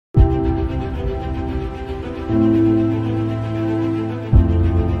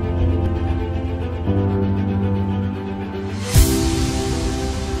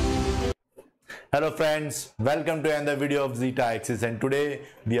Hello friends, welcome to another video of Zeta Axis, and today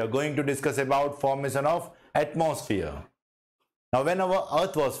we are going to discuss about formation of atmosphere. Now when our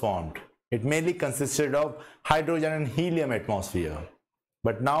earth was formed, it mainly consisted of hydrogen and helium atmosphere.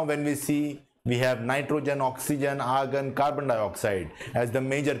 But now when we see, we have nitrogen, oxygen, argon, carbon dioxide as the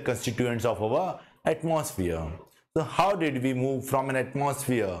major constituents of our atmosphere. So how did we move from an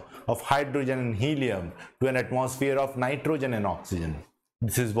atmosphere of hydrogen and helium to an atmosphere of nitrogen and oxygen?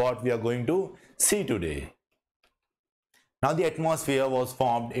 This is what we are going to see today. Now the atmosphere was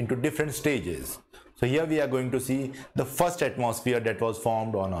formed into different stages. So here we are going to see the first atmosphere that was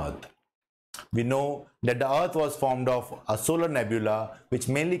formed on Earth. We know that the Earth was formed of a solar nebula which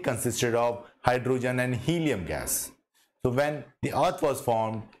mainly consisted of hydrogen and helium gas. So when the Earth was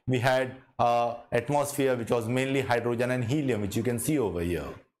formed, we had an atmosphere which was mainly hydrogen and helium, which you can see over here.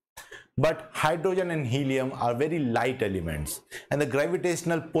 But hydrogen and helium are very light elements, and the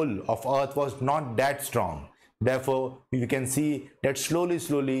gravitational pull of Earth was not that strong. Therefore, you can see that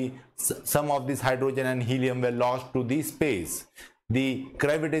slowly some of this hydrogen and helium were lost to the space. The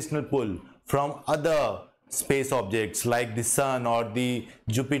gravitational pull from other space objects like the Sun or the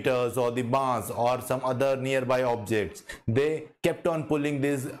Jupiters or the Mars or some other nearby objects, they kept on pulling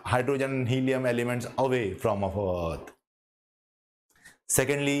these hydrogen and helium elements away from our Earth.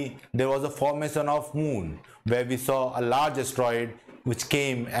 Secondly, there was a formation of Moon, where we saw a large asteroid which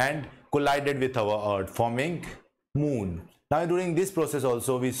came and collided with our Earth, forming Moon. Now during this process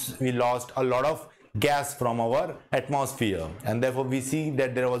also we lost a lot of gas from our atmosphere, and therefore we see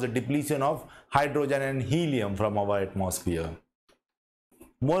that there was a depletion of hydrogen and helium from our atmosphere.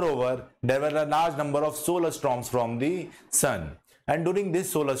 Moreover, there were a large number of solar storms from the Sun, and during these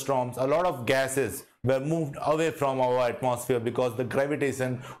solar storms a lot of gases were moved away from our atmosphere because the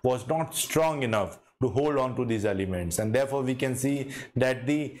gravitation was not strong enough to hold on to these elements, and therefore we can see that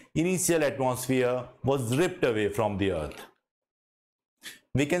the initial atmosphere was ripped away from the Earth.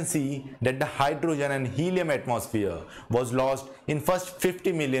 We can see that the hydrogen and helium atmosphere was lost in first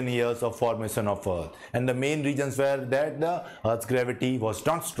 50 million years of formation of Earth, and the main reasons were that the Earth's gravity was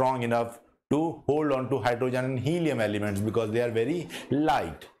not strong enough to hold on to hydrogen and helium elements because they are very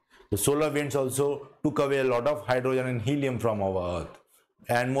light. The solar winds also took away a lot of hydrogen and helium from our Earth,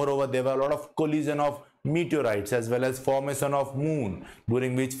 and moreover there were a lot of collision of meteorites as well as formation of Moon,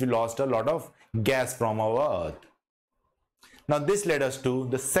 during which we lost a lot of gas from our Earth. Now this led us to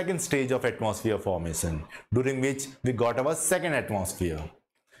the second stage of atmosphere formation, during which we got our second atmosphere.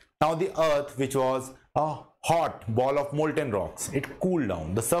 Now the Earth, which was a hot ball of molten rocks, it cooled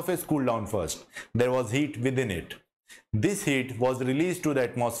down. The surface cooled down first. There was heat within it. This heat was released to the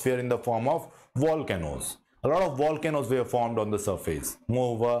atmosphere in the form of volcanoes. A lot of volcanoes were formed on the surface.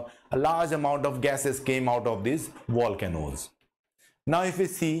 Moreover, a large amount of gases came out of these volcanoes. Now if we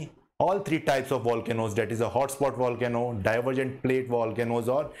see all three types of volcanoes, that is a hotspot volcano, divergent plate volcanoes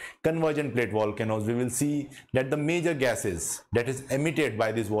or convergent plate volcanoes, we will see that the major gases that is emitted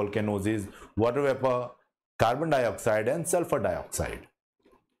by these volcanoes is water vapor, carbon dioxide and sulfur dioxide.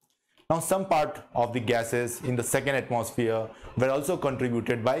 Now some part of the gases in the second atmosphere were also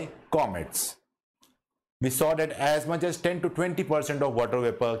contributed by comets. We saw that as much as 10 to 20% of water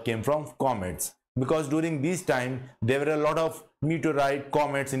vapor came from comets, because during this time there were a lot of meteorite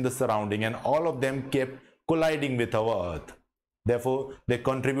comets in the surrounding, and all of them kept colliding with our Earth. Therefore they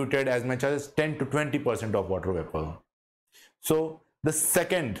contributed as much as 10 to 20% of water vapor. So the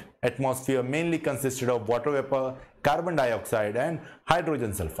second atmosphere mainly consisted of water vapor, carbon dioxide and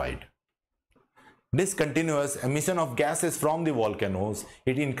hydrogen sulfide. This continuous emission of gases from the volcanoes,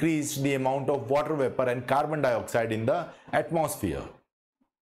 it increased the amount of water vapor and carbon dioxide in the atmosphere.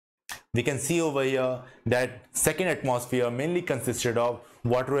 We can see over here that second atmosphere mainly consisted of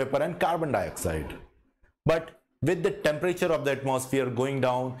water vapor and carbon dioxide. But with the temperature of the atmosphere going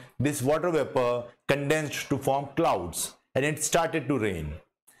down, this water vapor condensed to form clouds and it started to rain.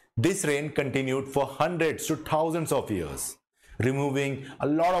 This rain continued for hundreds to thousands of years, removing a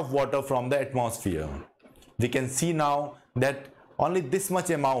lot of water from the atmosphere. We can see now that only this much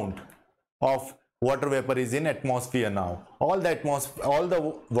amount of water vapor is in atmosphere now. All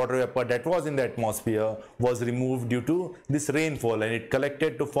the water vapor that was in the atmosphere was removed due to this rainfall, and it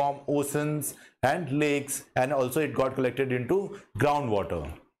collected to form oceans and lakes, and also it got collected into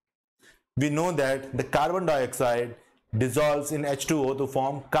groundwater. We know that the carbon dioxide dissolves in H2O to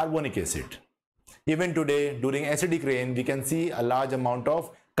form carbonic acid. Even today during acidic rain we can see a large amount of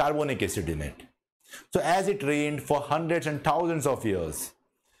carbonic acid in it. So as it rained for hundreds and thousands of years,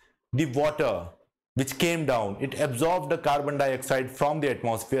 the water which came down, it absorbed the carbon dioxide from the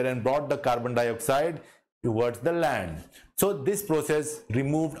atmosphere and brought the carbon dioxide towards the land. So this process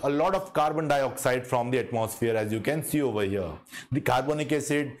removed a lot of carbon dioxide from the atmosphere, as you can see over here. The carbonic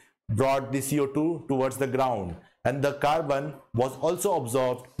acid brought the CO2 towards the ground, and the carbon was also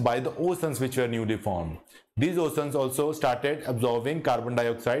absorbed by the oceans which were newly formed. These oceans also started absorbing carbon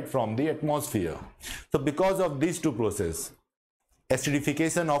dioxide from the atmosphere. So because of these two processes,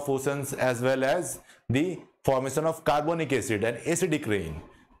 acidification of oceans as well as the formation of carbonic acid and acidic rain,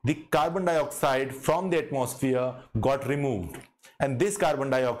 the carbon dioxide from the atmosphere got removed, and this carbon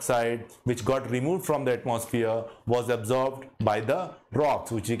dioxide which got removed from the atmosphere was absorbed by the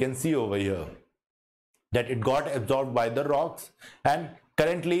rocks, which you can see over here, that it got absorbed by the rocks, and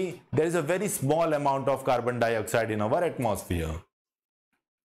currently there is a very small amount of carbon dioxide in our atmosphere.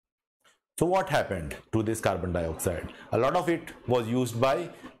 So what happened to this carbon dioxide? A lot of it was used by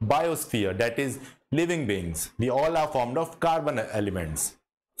biosphere, that is living beings. We all are formed of carbon elements.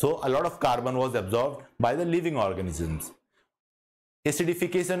 So a lot of carbon was absorbed by the living organisms.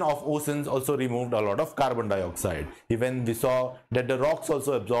 Acidification of oceans also removed a lot of carbon dioxide. Even we saw that the rocks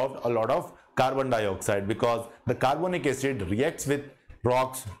also absorbed a lot of carbon dioxide because the carbonic acid reacts with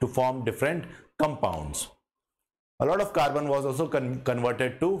rocks to form different compounds. A lot of carbon was also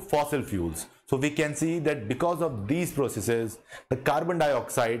converted to fossil fuels. So we can see that because of these processes, the carbon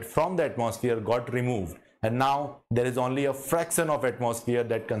dioxide from the atmosphere got removed, and now there is only a fraction of atmosphere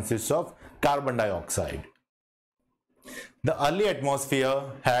that consists of carbon dioxide. The early atmosphere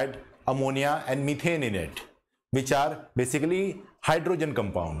had ammonia and methane in it, which are basically hydrogen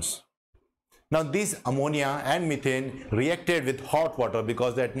compounds. Now this ammonia and methane reacted with hot water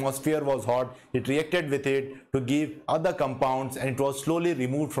because the atmosphere was hot. It reacted with it to give other compounds, and it was slowly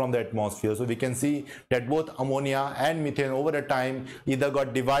removed from the atmosphere. So we can see that both ammonia and methane over a time either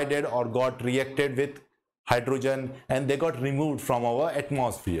got divided or got reacted with hydrogen, and they got removed from our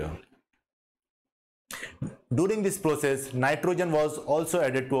atmosphere. During this process, nitrogen was also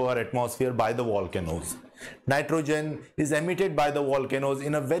added to our atmosphere by the volcanoes. Nitrogen is emitted by the volcanoes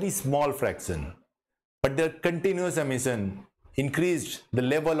in a very small fraction, but their continuous emission increased the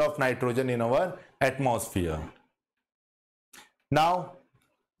level of nitrogen in our atmosphere. Now,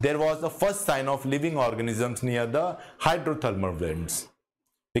 there was the first sign of living organisms near the hydrothermal vents.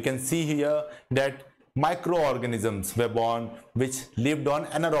 We can see here that microorganisms were born which lived on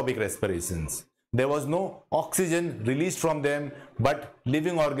anaerobic respirations. There was no oxygen released from them, but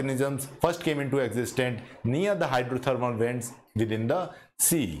living organisms first came into existence near the hydrothermal vents within the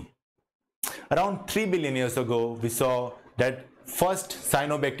sea. Around 3 billion years ago, we saw that first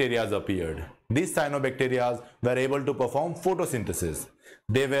cyanobacteria appeared. These cyanobacteria were able to perform photosynthesis.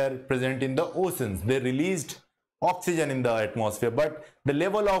 They were present in the oceans. They released oxygen in the atmosphere, but the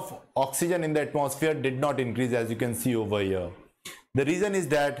level of oxygen in the atmosphere did not increase, as you can see over here. The reason is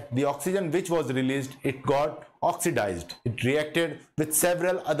that the oxygen which was released, it got oxidized. It reacted with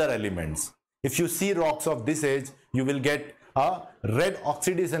several other elements. If you see rocks of this age, you will get a red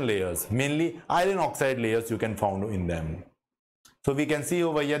oxidation layers, mainly iron oxide layers you can find in them. So we can see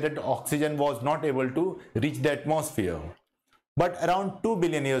over here that oxygen was not able to reach the atmosphere. But around 2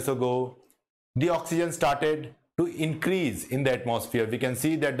 billion years ago, the oxygen started to increase in the atmosphere. We can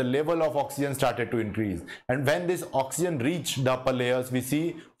see that the level of oxygen started to increase, and when this oxygen reached the upper layers, we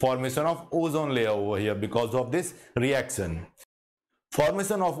see formation of ozone layer over here because of this reaction.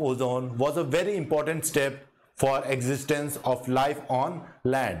 Formation of ozone was a very important step for existence of life on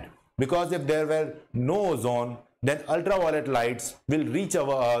land, because if there were no ozone, then ultraviolet lights will reach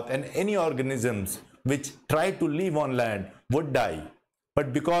our earth, and any organisms which try to live on land would die.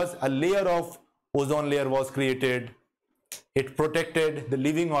 But because a layer of ozone layer was created, it protected the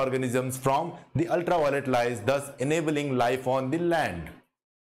living organisms from the ultraviolet lights, thus enabling life on the land.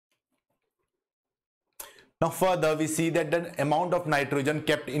 Now further, we see that the amount of nitrogen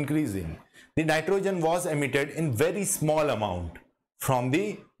kept increasing. The nitrogen was emitted in very small amount from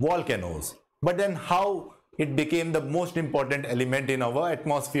the volcanoes, but then how it became the most important element in our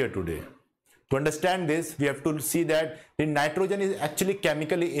atmosphere today? To understand this, we have to see that the nitrogen is actually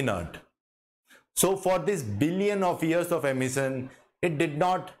chemically inert. So for this billion of years of emission, it did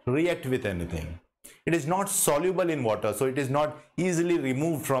not react with anything. It is not soluble in water, so it is not easily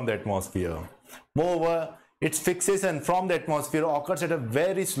removed from the atmosphere. Moreover, its fixation from the atmosphere occurs at a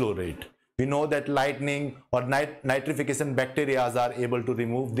very slow rate. We know that lightning or nitrification bacteria are able to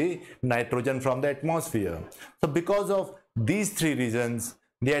remove the nitrogen from the atmosphere. So because of these three reasons,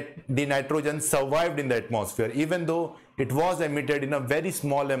 the nitrogen survived in the atmosphere, even though it was emitted in a very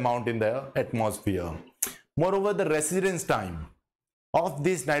small amount in the atmosphere. Moreover, the residence time of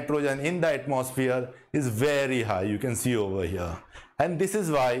this nitrogen in the atmosphere is very high, you can see over here. And this is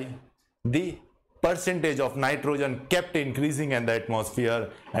why the percentage of nitrogen kept increasing in the atmosphere,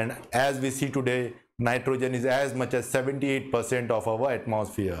 and as we see today, nitrogen is as much as 78% of our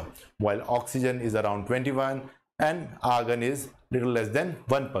atmosphere, while oxygen is around 21% and argon is little less than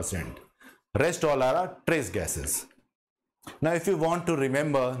 1%. Rest all are trace gases. Now if you want to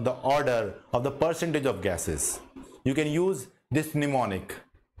remember the order of the percentage of gases, you can use this mnemonic: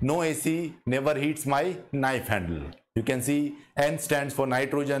 no AC never heats my knife handle. You can see N stands for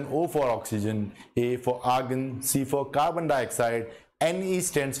nitrogen, O for oxygen, A for argon, C for carbon dioxide, Ne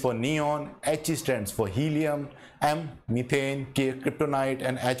stands for neon, He stands for helium, M methane, K kryptonite,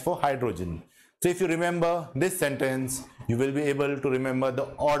 and H for hydrogen. So if you remember this sentence, you will be able to remember the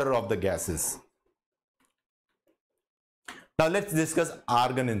order of the gases. Now let's discuss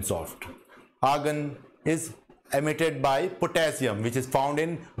argon in soft. Argon is emitted by potassium, which is found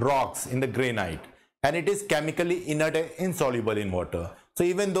in rocks in the granite, and it is chemically inert and insoluble in water. So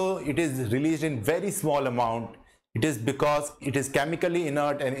even though it is released in very small amount, it is because it is chemically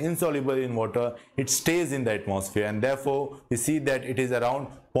inert and insoluble in water, it stays in the atmosphere, and therefore we see that it is around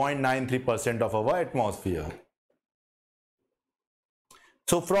 0.93% of our atmosphere.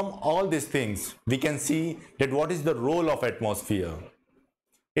 So from all these things, we can see that what is the role of atmosphere.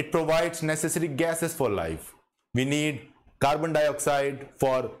 It provides necessary gases for life. We need carbon dioxide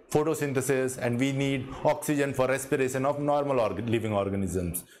for photosynthesis, and we need oxygen for respiration of normal living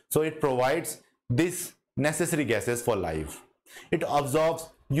organisms. So it provides these necessary gases for life. It absorbs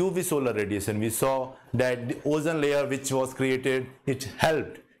UV solar radiation. We saw that the ozone layer which was created, it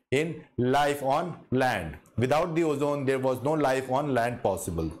helped in life on land. Without the ozone, there was no life on land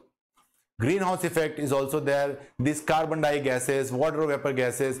possible. Greenhouse effect is also there. These carbon dioxide gases, water vapor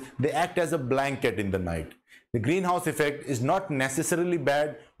gases, they act as a blanket in the night. The greenhouse effect is not necessarily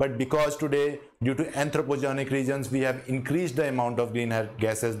bad, but because today, due to anthropogenic reasons, we have increased the amount of greenhouse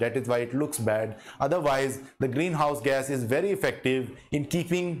gases, that is why it looks bad. Otherwise, the greenhouse gas is very effective in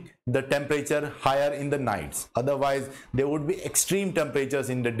keeping the temperature higher in the nights. Otherwise, there would be extreme temperatures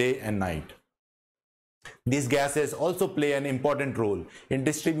in the day and night. These gases also play an important role in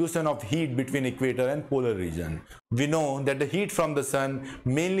distribution of heat between equator and polar region. We know that the heat from the sun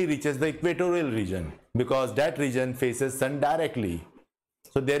mainly reaches the equatorial region because that region faces sun directly.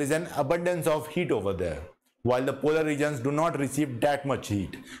 So there is an abundance of heat over there, while the polar regions do not receive that much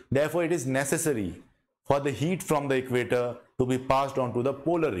heat. Therefore, it is necessary for the heat from the equator to be passed on to the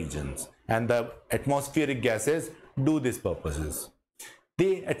polar regions, and the atmospheric gases do these purposes.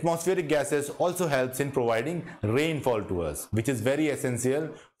 The atmospheric gases also helps in providing rainfall to us, which is very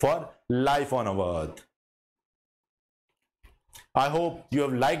essential for life on our earth. I hope you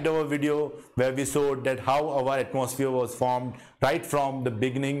have liked our video where we showed that how our atmosphere was formed right from the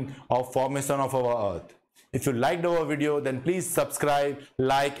beginning of formation of our earth. If you liked our video, then please subscribe,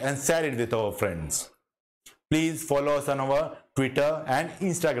 like and share it with our friends. Please follow us on our Twitter and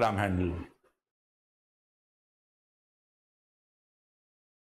Instagram handle.